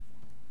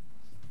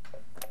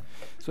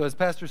So as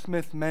Pastor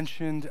Smith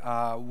mentioned,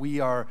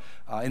 we are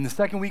in the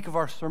second week of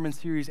our sermon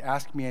series,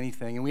 Ask Me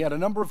Anything, and we had a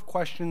number of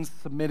questions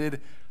submitted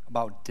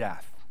about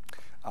death.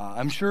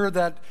 I'm sure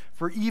that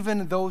for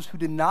even those who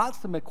did not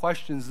submit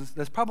questions,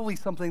 that's probably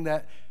something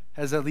that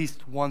has at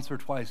least once or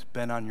twice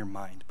been on your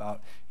mind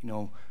about,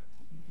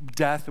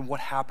 death and what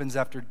happens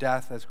after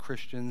death as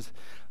Christians.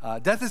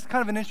 Death is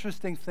kind of an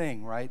interesting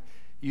thing, right?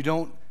 You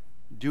don't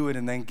do it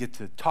and then get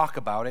to talk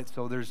about it,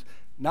 so there's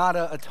not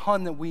a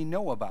ton that we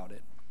know about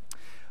it.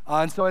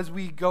 And so as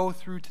we go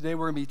through today,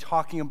 we're going to be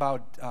talking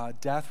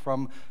about death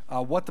from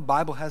what the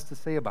Bible has to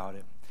say about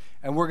it.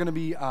 And we're going to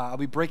be, I'll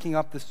be breaking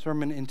up this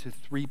sermon into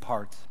 3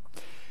 parts.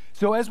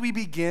 So as we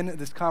begin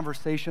this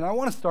conversation, I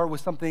want to start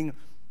with something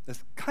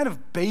that's kind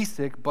of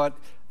basic, but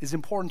is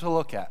important to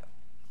look at.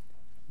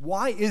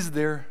 Why is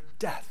there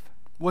death?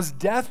 Was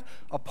death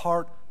a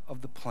part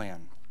of the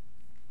plan?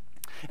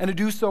 And to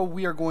do so,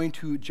 we are going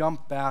to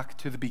jump back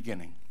to the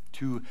beginning,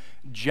 to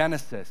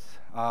Genesis.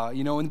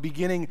 In the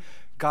beginning,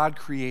 God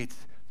creates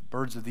the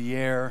birds of the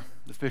air,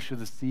 the fish of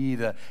the sea,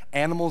 the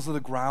animals of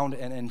the ground,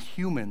 and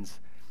humans.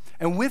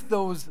 And with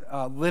those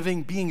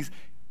living beings,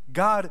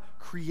 God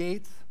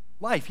creates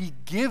life. He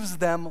gives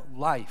them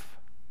life.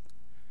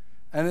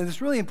 And it's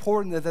really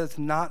important that that's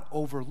not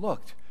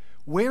overlooked.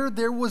 Where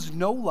there was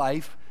no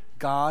life,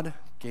 God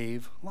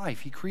gave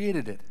life. He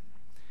created it.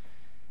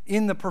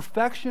 In the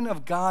perfection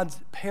of God's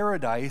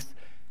paradise,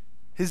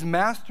 his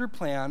master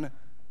plan,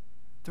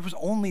 there was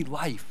only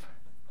life.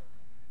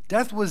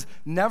 Death was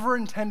never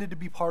intended to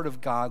be part of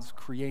God's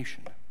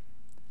creation.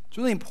 It's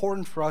really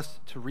important for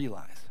us to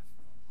realize.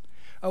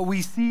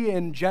 We see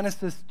in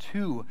Genesis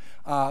 2,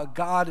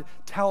 God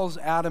tells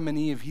Adam and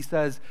Eve, he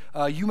says,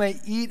 you may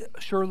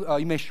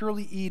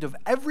surely eat of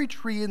every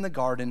tree in the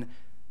garden,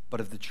 but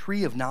of the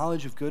tree of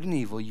knowledge of good and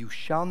evil you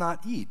shall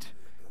not eat.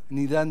 And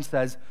he then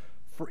says,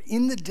 for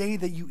in the day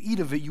that you eat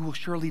of it, you will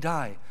surely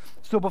die.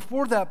 So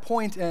before that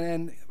point,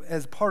 and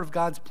as part of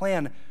God's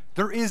plan,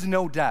 there is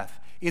no death.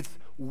 It's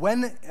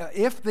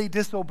if they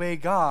disobey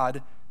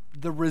God,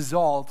 the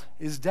result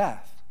is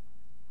death.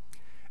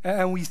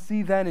 And we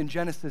see then in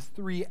Genesis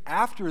 3,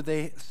 after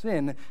they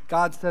sin,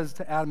 God says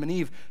to Adam and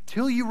Eve,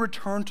 till you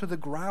return to the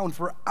ground,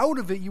 for out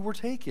of it you were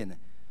taken.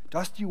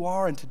 Dust you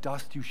are, and to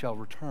dust you shall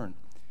return.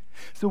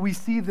 So we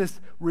see this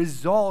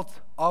result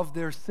of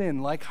their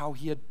sin, like how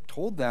he had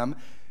told them,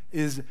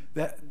 is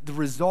that the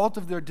result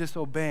of their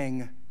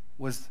disobeying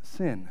was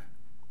sin.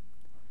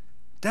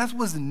 Death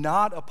was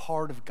not a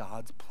part of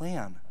God's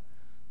plan.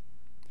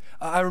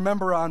 I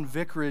remember on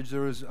Vicarage,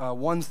 there was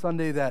one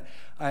Sunday that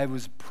I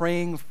was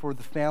praying for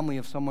the family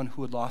of someone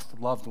who had lost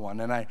a loved one.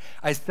 And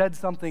I said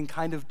something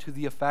kind of to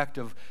the effect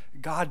of,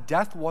 God,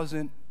 death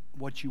wasn't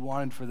what you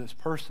wanted for this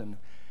person.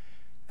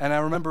 And I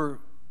remember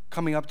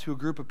coming up to a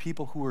group of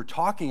people who were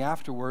talking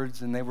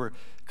afterwards, and they were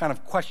kind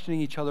of questioning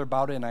each other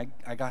about it, and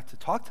I got to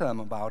talk to them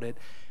about it.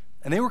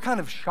 And they were kind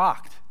of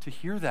shocked to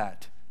hear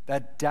that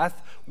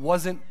death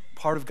wasn't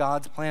part of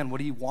God's plan, what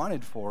he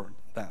wanted for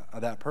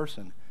that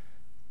person.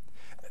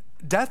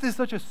 Death is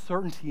such a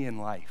certainty in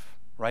life,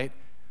 right?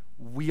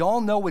 We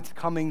all know it's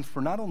coming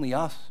for not only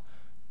us,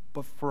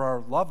 but for our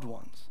loved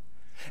ones.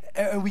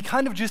 And we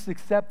kind of just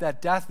accept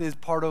that death is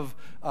part of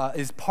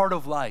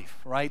life,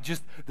 right?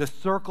 Just the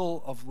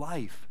circle of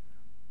life.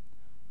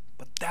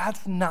 But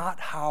that's not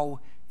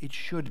how it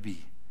should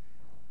be.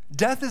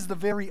 Death is the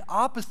very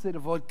opposite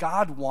of what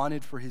God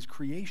wanted for his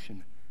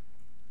creation.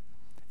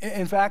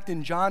 In fact,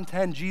 in John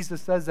 10,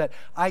 Jesus says that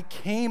I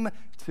came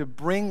to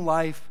bring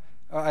life.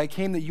 I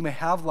came that you may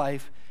have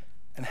life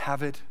and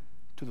have it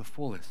to the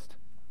fullest.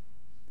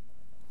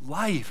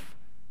 Life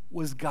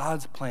was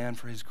God's plan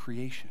for his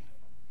creation.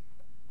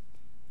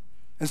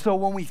 And so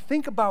when we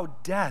think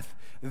about death,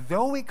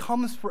 though it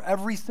comes for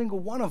every single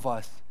one of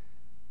us,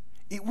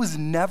 it was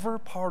never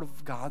part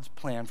of God's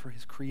plan for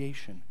his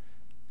creation.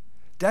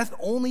 Death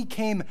only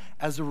came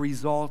as a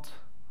result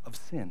of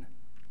sin.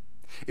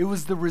 It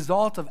was the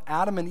result of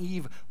Adam and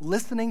Eve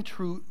listening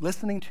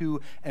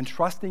to and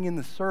trusting in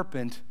the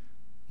serpent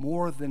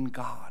more than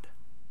God.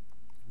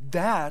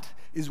 That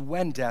is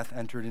when death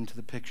entered into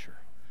the picture.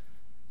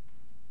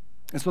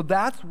 And so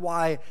that's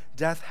why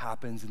death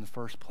happens in the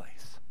first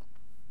place.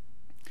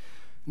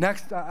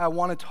 Next, I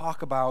want to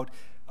talk about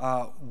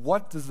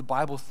what does the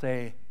Bible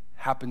say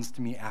happens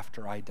to me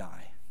after I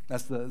die.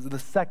 That's the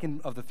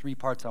second of the 3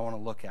 parts I want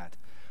to look at.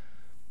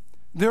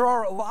 There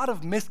are a lot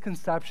of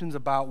misconceptions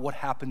about what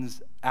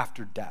happens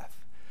after death.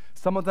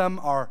 Some of them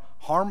are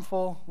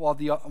harmful,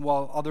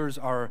 while others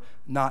are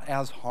not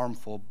as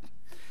harmful.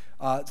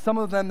 Some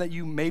of them that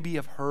you maybe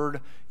have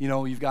heard,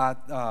 you've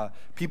got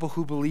people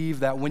who believe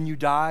that when you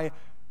die,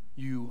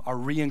 you are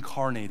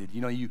reincarnated.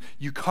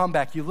 You come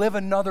back, you live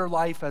another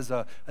life as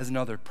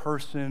another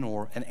person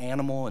or an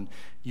animal, and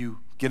you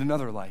get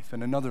another life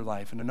and another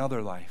life and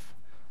another life.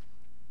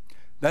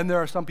 Then there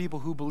are some people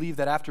who believe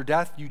that after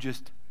death, you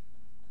just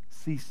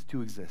cease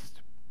to exist.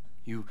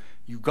 You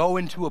go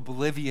into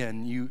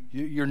oblivion.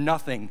 You're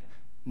nothing.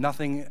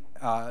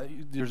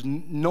 There's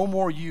no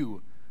more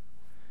you.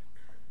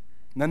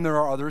 And then there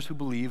are others who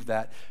believe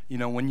that,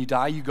 when you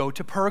die, you go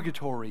to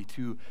purgatory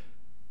to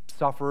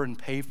suffer and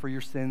pay for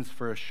your sins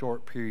for a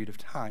short period of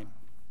time.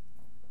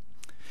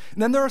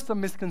 And then there are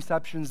some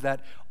misconceptions that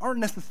aren't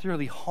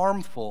necessarily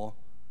harmful,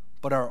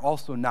 but are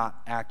also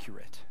not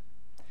accurate.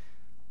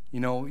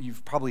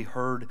 You've probably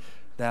heard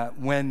that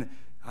when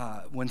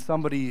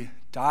somebody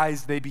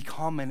dies, they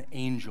become an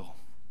angel.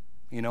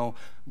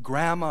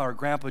 Grandma or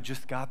grandpa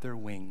just got their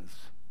wings.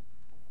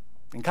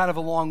 And kind of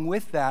along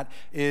with that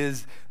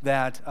is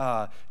that,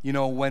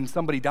 when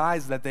somebody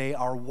dies, that they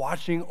are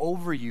watching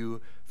over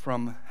you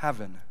from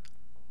heaven.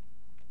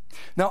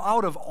 Now,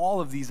 out of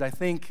all of these, I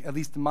think, at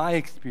least in my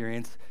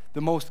experience,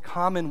 the most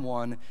common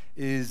one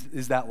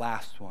is that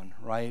last one,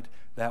 right?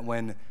 That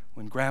when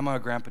grandma or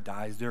grandpa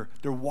dies, they're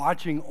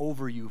watching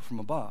over you from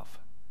above.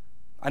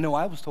 I know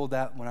I was told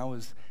that when I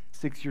was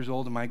 6 years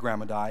old and my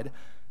grandma died.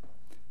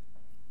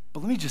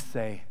 But let me just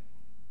say,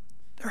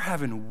 they're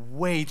having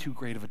way too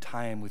great of a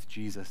time with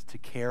Jesus to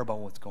care about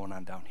what's going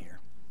on down here.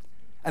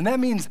 And that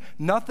means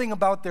nothing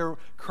about their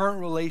current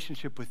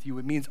relationship with you.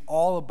 It means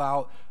all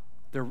about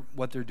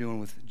what they're doing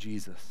with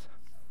Jesus.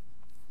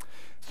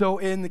 So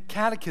in the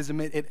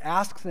Catechism, it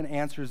asks and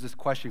answers this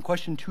question.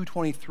 Question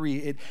 223,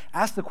 it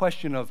asks the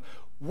question of,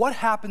 what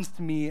happens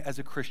to me as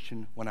a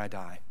Christian when I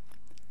die?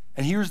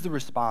 And here's the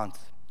response.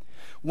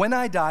 When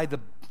I die,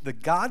 the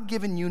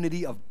God-given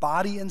unity of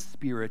body and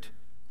spirit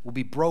will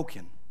be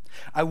broken.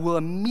 I will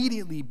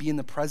immediately be in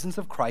the presence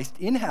of Christ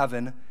in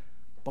heaven,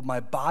 but my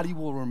body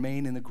will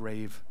remain in the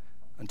grave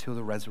until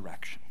the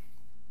resurrection.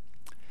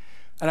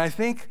 And I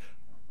think,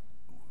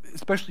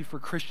 especially for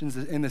Christians,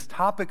 in this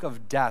topic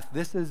of death,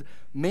 this is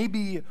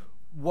maybe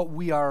what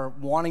we are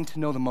wanting to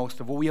know the most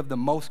of, what we have the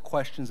most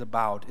questions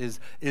about, is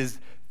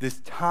this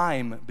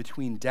time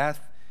between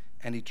death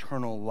and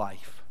eternal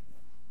life.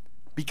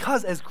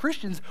 Because as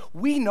Christians,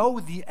 we know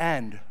the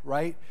end,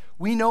 right?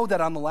 We know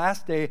that on the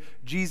last day,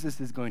 Jesus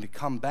is going to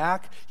come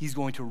back. He's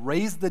going to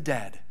raise the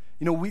dead.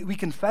 We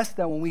confess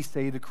that when we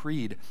say the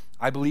creed.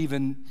 I believe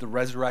in the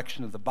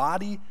resurrection of the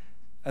body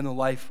and the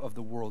life of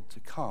the world to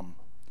come.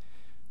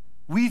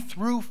 We,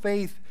 through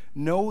faith,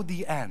 know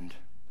the end,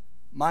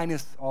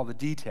 minus all the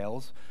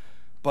details,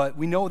 but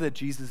we know that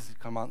Jesus is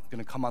going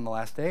to come on the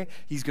last day.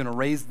 He's going to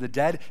raise the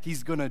dead.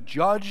 He's going to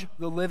judge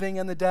the living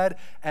and the dead.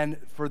 And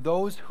for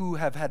those who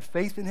have had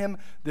faith in him,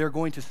 they're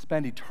going to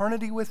spend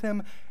eternity with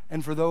him.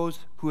 And for those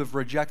who have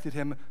rejected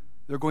him,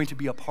 they're going to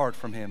be apart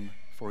from him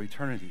for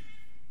eternity.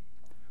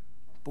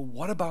 But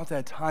what about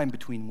that time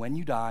between when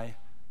you die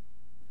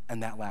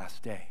and that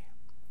last day?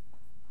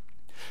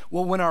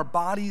 Well, when our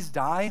bodies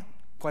die,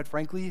 quite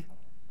frankly,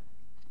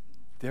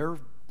 they're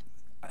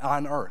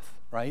on earth,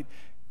 right?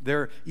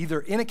 They're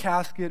either in a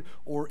casket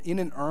or in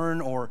an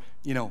urn or,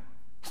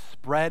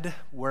 spread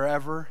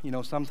wherever.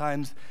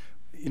 Sometimes,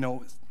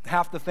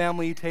 half the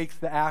family takes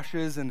the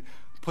ashes and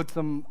puts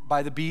them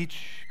by the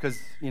beach because,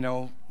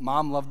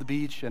 mom loved the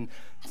beach, and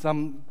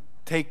some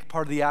take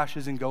part of the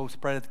ashes and go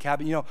spread at the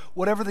cabin.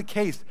 Whatever the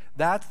case,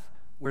 that's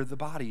where the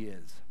body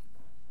is.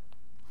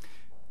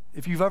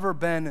 If you've ever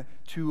been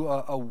to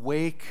a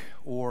wake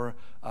or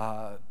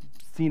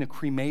seen a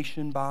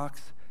cremation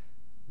box,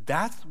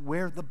 that's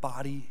where the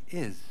body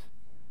is.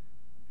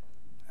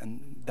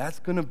 And that's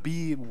going to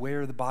be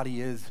where the body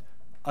is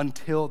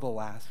until the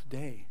last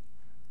day.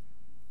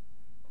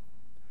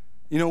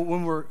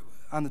 When we're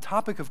on the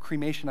topic of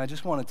cremation, I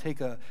just want to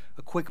take a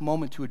quick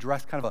moment to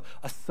address kind of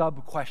a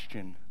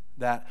sub-question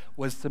that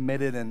was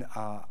submitted and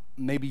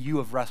maybe you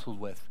have wrestled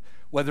with.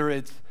 Whether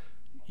it's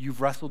you've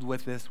wrestled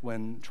with this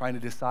when trying to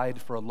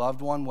decide for a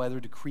loved one whether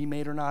to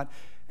cremate or not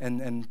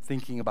and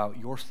thinking about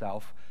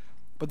yourself.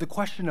 But the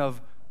question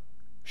of,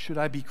 should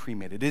I be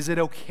cremated? Is it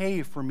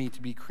okay for me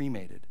to be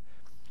cremated?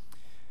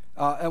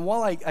 And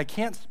while I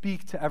can't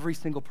speak to every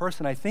single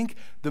person, I think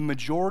the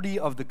majority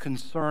of the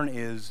concern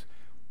is,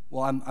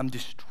 well, I'm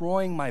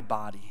destroying my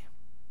body.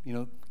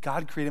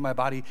 God created my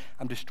body.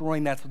 I'm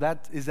destroying that. So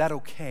is that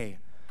okay?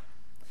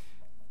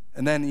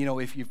 And then,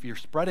 if you're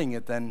spreading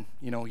it, then,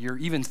 you're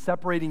even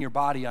separating your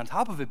body on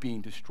top of it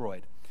being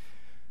destroyed.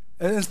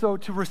 And so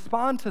to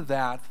respond to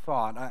that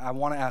thought, I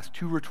want to ask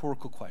two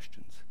rhetorical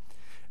questions.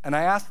 And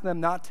I ask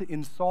them not to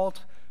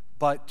insult,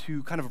 but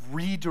to kind of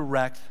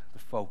redirect the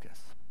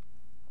focus.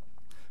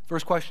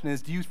 First question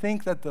is, do you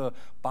think that the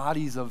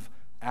bodies of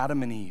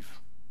Adam and Eve,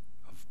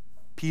 of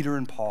Peter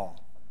and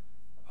Paul,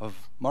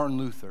 of Martin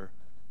Luther,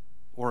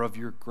 or of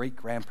your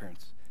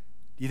great-grandparents,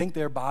 do you think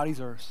their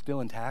bodies are still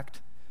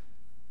intact?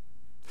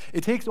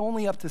 It takes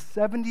only up to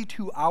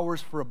 72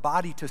 hours for a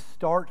body to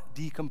start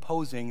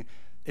decomposing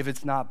if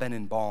it's not been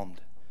embalmed.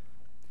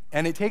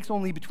 And it takes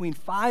only between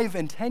 5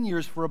 and 10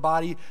 years for a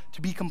body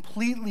to be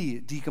completely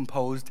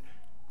decomposed,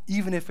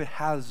 even if it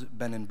has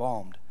been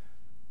embalmed.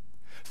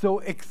 So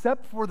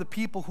except for the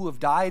people who have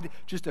died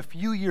just a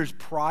few years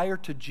prior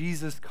to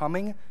Jesus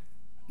coming,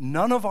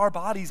 none of our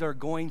bodies are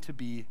going to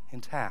be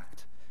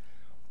intact.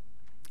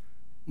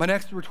 My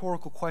next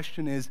rhetorical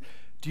question is,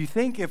 do you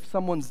think if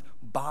someone's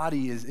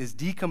body is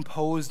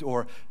decomposed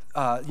or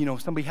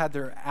somebody had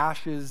their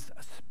ashes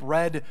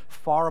spread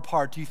far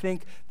apart, do you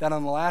think that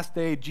on the last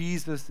day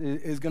Jesus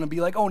is going to be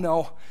like, oh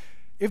no,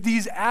 if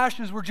these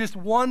ashes were just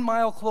 1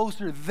 mile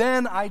closer,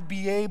 then I'd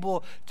be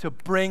able to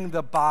bring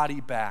the body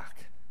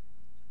back?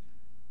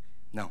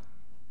 No.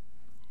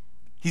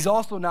 He's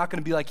also not going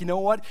to be like, you know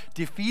what?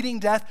 Defeating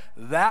death,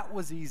 that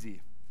was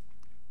easy.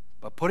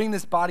 But putting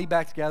this body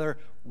back together,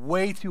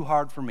 way too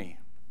hard for me.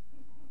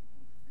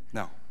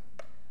 No.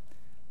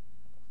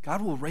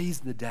 God will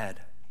raise the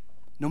dead,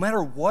 no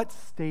matter what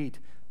state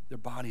their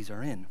bodies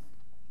are in.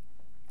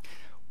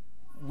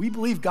 We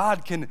believe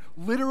God can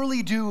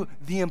literally do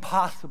the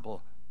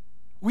impossible.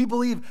 We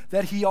believe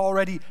that he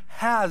already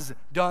has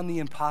done the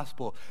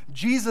impossible.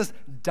 Jesus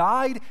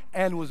died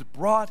and was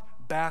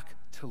brought back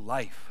to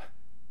life.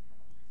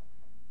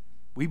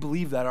 We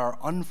believe that our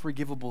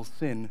unforgivable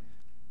sin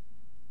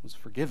was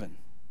forgiven.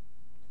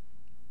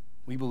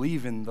 We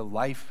believe in the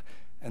life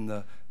and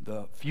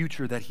the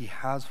future that he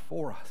has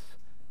for us.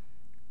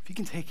 If he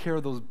can take care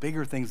of those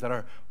bigger things that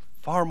are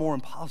far more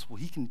impossible,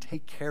 he can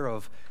take care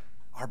of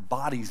our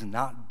bodies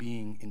not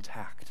being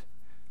intact.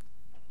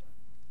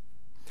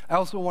 I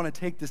also want to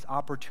take this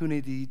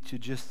opportunity to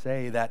just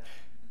say that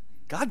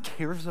God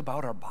cares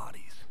about our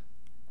bodies,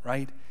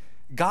 right?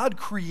 God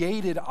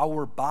created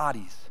our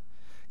bodies.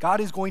 God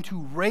is going to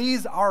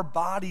raise our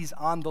bodies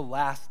on the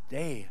last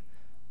day.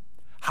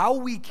 How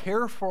we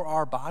care for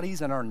our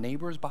bodies and our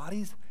neighbors'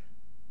 bodies,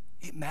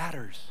 it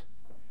matters.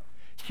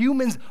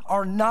 Humans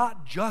are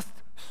not just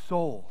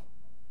soul.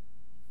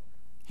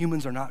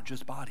 Humans are not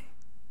just body.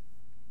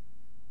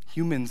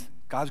 Humans,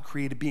 God's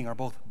created being, are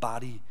both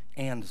body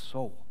and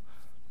soul.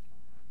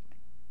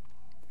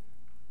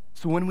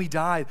 So when we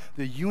die,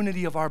 the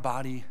unity of our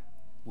body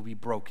will be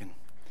broken.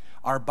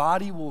 Our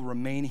body will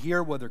remain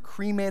here, whether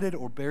cremated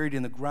or buried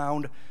in the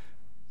ground,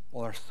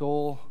 while our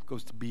soul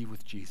goes to be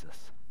with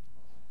Jesus.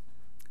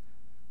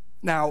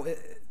 Now,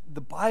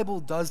 the Bible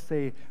does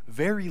say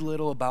very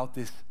little about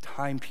this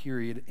time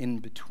period in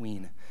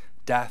between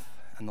death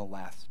and the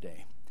last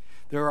day.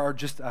 There are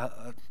just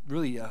a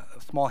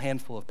small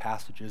handful of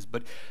passages,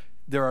 but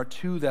there are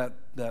two that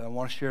I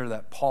want to share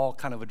that Paul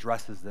kind of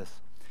addresses this.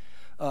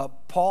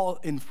 Paul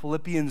in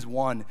Philippians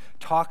 1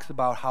 talks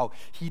about how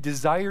he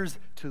desires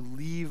to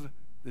leave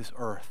this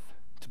earth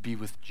to be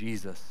with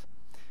Jesus.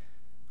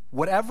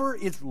 Whatever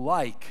it's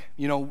like,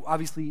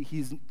 obviously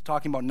he's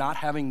talking about not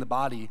having the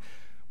body.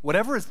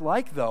 Whatever it's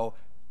like, though,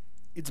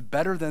 it's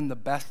better than the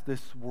best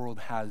this world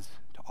has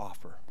to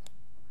offer.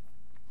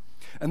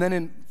 And then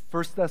in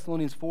 1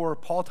 Thessalonians 4,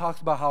 Paul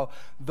talks about how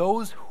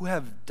those who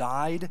have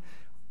died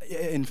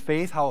in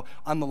faith, how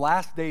on the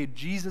last day,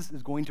 Jesus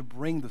is going to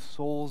bring the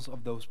souls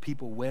of those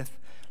people with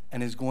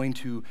and is going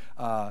to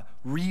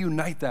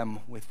reunite them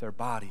with their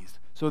bodies.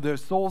 So their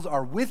souls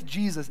are with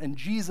Jesus, and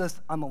Jesus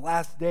on the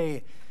last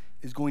day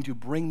is going to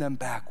bring them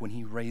back when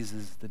he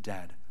raises the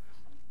dead.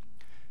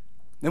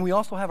 Then we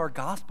also have our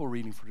gospel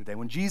reading for today.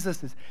 When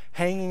Jesus is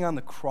hanging on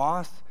the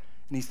cross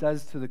and he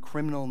says to the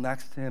criminal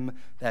next to him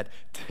that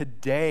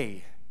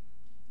today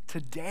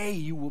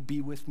you will be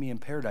with me in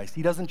paradise.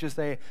 He doesn't just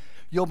say,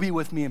 you'll be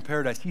with me in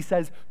paradise. He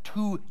says,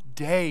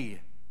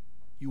 today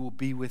you will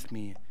be with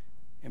me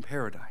in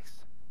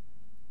paradise.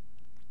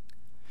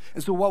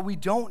 And so while we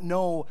don't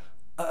know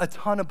a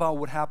ton about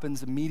what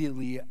happens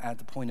immediately at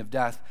the point of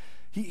death,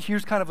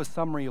 here's kind of a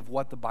summary of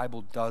what the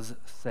Bible does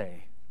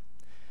say.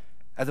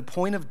 At the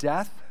point of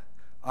death,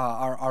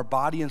 our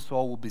body and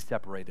soul will be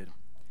separated.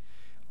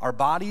 Our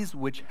bodies,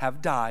 which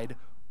have died,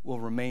 will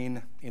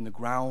remain in the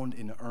ground,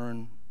 in the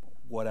urn,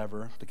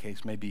 whatever the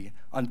case may be,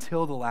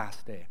 until the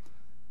last day.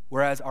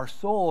 Whereas our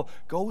soul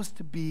goes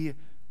to be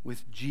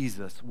with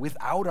Jesus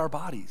without our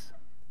bodies.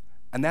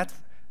 And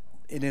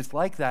it's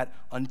like that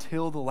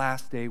until the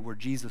last day where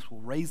Jesus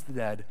will raise the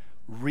dead,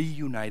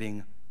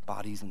 reuniting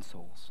bodies and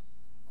souls.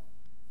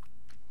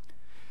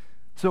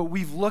 So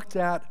we've looked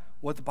at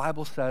what the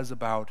Bible says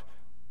about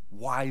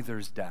why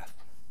there's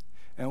death.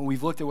 And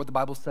we've looked at what the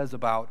Bible says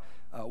about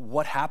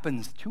what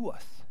happens to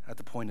us at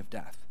the point of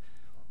death.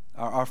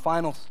 Our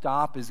final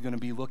stop is going to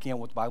be looking at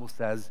what the Bible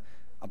says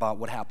about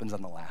what happens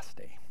on the last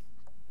day.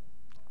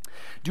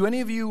 Do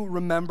any of you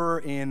remember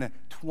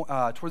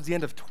towards the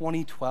end of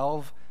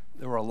 2012,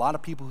 there were a lot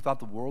of people who thought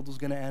the world was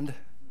going to end?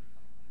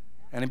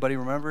 Anybody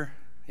remember?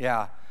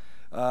 Yeah.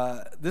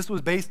 This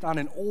was based on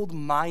an old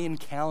Mayan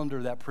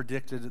calendar that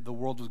predicted the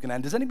world was going to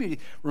end. Does anybody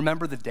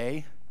remember the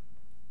day?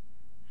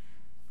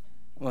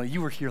 Well,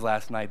 you were here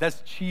last night.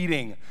 That's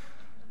cheating.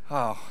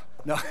 Oh,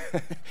 no.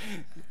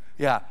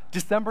 Yeah,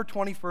 December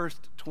 21st,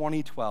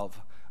 2012.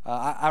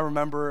 I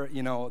remember,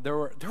 there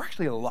were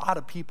actually a lot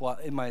of people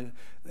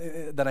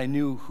that I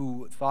knew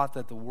who thought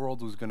that the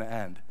world was going to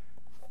end.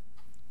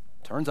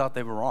 Turns out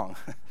they were wrong.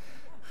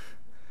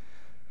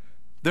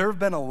 There have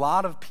been a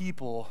lot of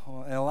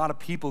people and a lot of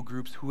people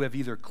groups who have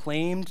either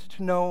claimed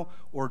to know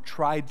or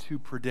tried to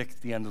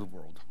predict the end of the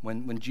world,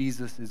 when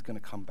Jesus is going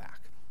to come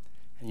back.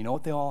 And you know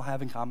what they all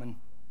have in common?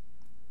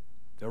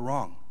 They're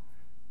wrong.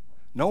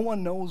 No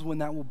one knows when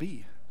that will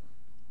be.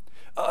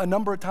 A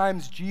number of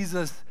times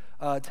Jesus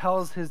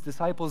tells his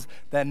disciples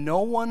that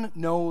no one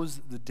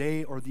knows the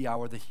day or the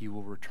hour that he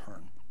will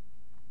return.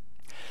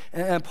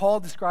 And Paul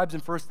describes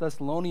in 1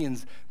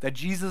 Thessalonians that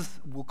Jesus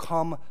will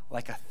come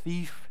like a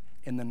thief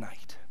in the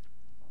night.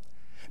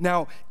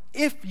 Now,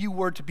 if you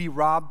were to be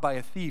robbed by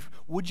a thief,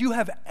 would you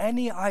have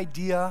any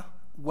idea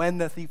when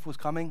the thief was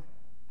coming?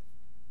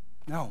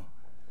 No.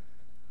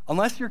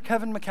 Unless you're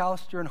Kevin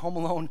McAllister in Home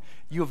Alone,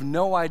 you have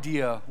no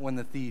idea when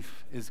the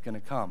thief is going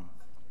to come.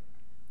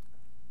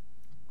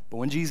 But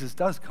when Jesus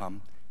does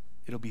come,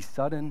 it'll be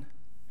sudden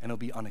and it'll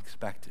be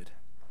unexpected.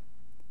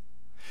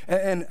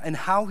 And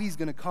how he's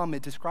going to come,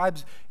 it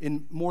describes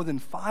in more than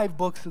 5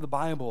 books of the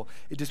Bible,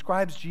 it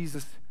describes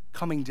Jesus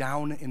coming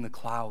down in the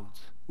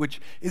clouds,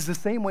 which is the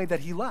same way that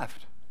he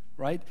left,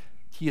 right?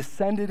 He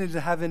ascended into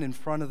heaven in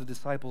front of the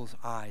disciples'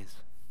 eyes.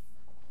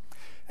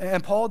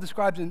 And Paul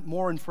describes it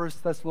more in 1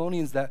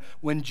 Thessalonians that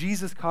when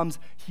Jesus comes,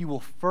 he will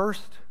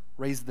first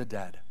raise the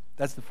dead.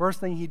 That's the first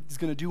thing he's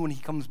going to do when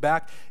he comes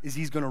back, is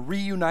he's going to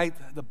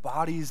reunite the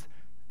bodies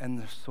and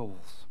the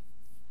souls.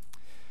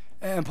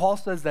 And Paul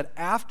says that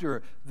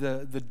after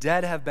the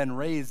dead have been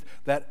raised,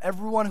 that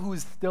everyone who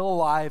is still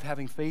alive,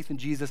 having faith in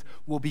Jesus,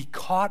 will be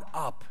caught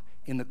up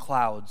in the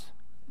clouds,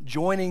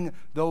 joining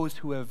those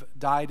who have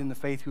died in the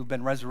faith, who have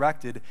been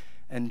resurrected,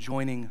 and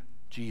joining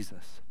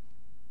Jesus.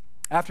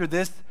 After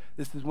this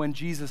is when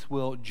Jesus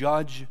will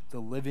judge the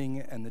living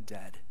and the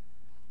dead.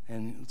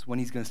 And it's when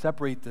he's going to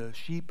separate the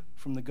sheep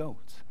from the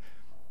goats.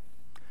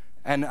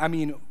 And I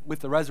mean,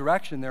 with the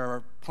resurrection, there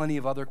are plenty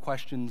of other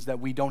questions that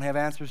we don't have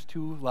answers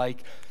to,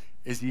 like,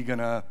 is he going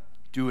to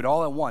do it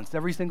all at once,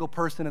 every single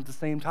person at the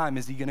same time?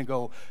 Is he going to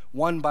go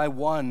one by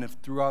one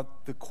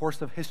throughout the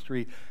course of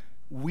history?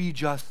 We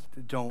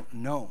just don't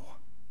know.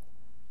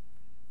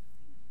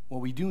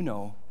 What we do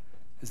know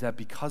is that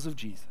because of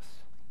Jesus,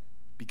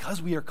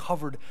 because we are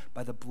covered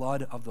by the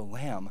blood of the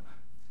Lamb,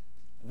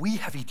 we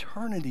have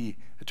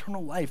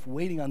eternal life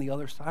waiting on the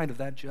other side of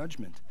that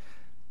judgment.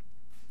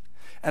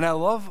 And I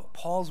love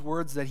Paul's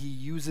words that he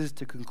uses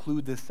to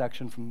conclude this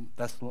section from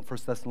 1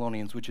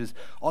 Thessalonians, which is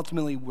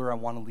ultimately where I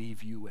want to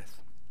leave you with.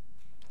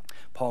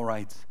 Paul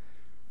writes,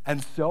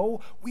 "And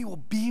so we will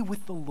be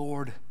with the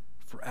Lord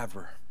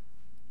forever.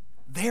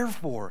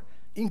 Therefore,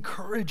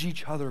 encourage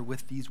each other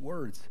with these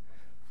words."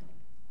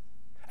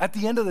 At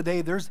the end of the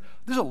day, there's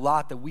a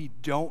lot that we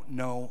don't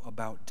know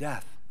about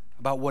death,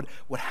 about what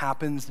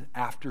happens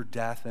after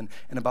death, and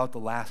about the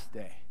last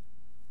day.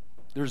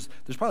 There's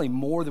probably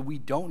more that we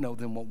don't know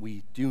than what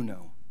we do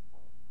know.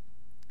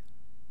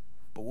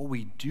 But what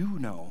we do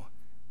know,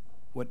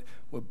 what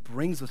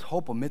brings us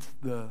hope amidst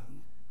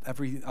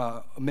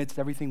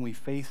everything we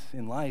face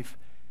in life,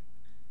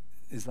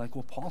 is like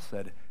what Paul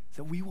said, is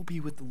that we will be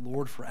with the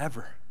Lord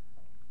forever.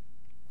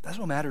 That's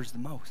what matters the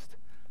most.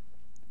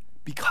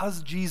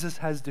 Because Jesus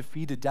has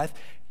defeated death,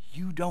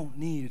 you don't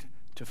need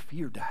to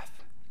fear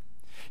death.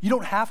 You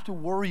don't have to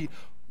worry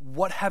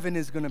what heaven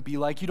is going to be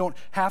like. You don't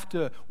have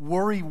to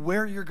worry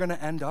where you're going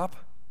to end up.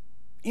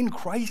 In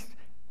Christ,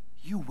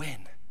 you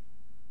win.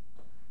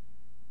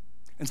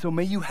 And so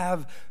may you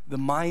have the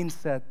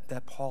mindset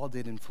that Paul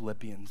did in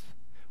Philippians,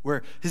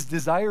 where his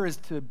desire is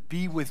to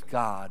be with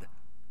God,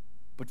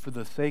 but for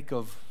the sake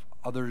of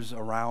others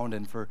around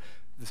and for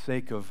the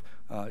sake of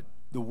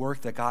the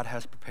work that God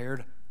has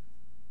prepared,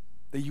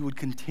 that you would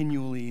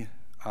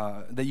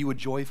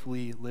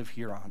joyfully live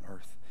here on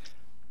earth.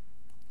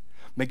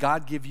 May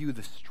God give you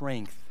the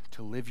strength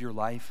to live your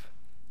life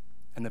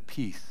and the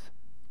peace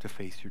to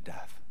face your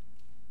death.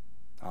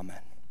 Amen.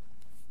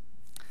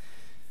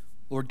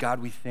 Lord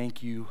God, we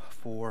thank you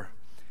for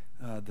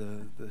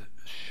the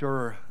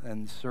sure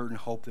and certain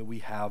hope that we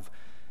have.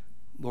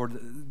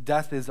 Lord,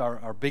 death is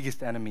our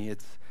biggest enemy.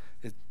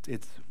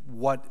 It's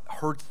what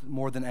hurts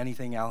more than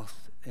anything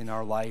else in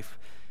our life.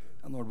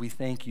 And Lord, we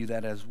thank you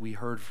that as we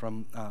heard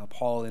from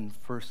Paul in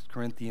 1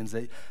 Corinthians,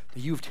 that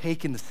you've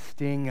taken the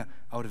sting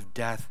out of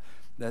death,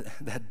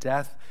 that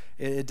death,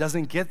 it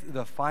doesn't get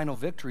the final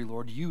victory,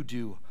 Lord, you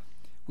do.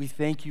 We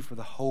thank you for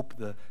the hope,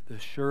 the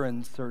sure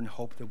and certain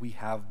hope that we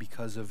have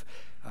because of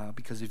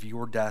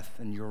your death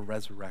and your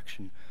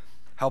resurrection.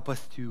 Help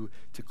us to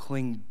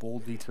cling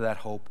boldly to that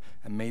hope,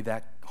 and may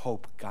that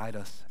hope guide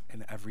us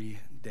in every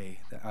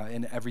day,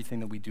 in everything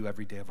that we do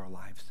every day of our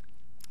lives.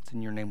 It's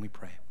in your name we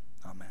pray.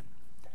 Amen.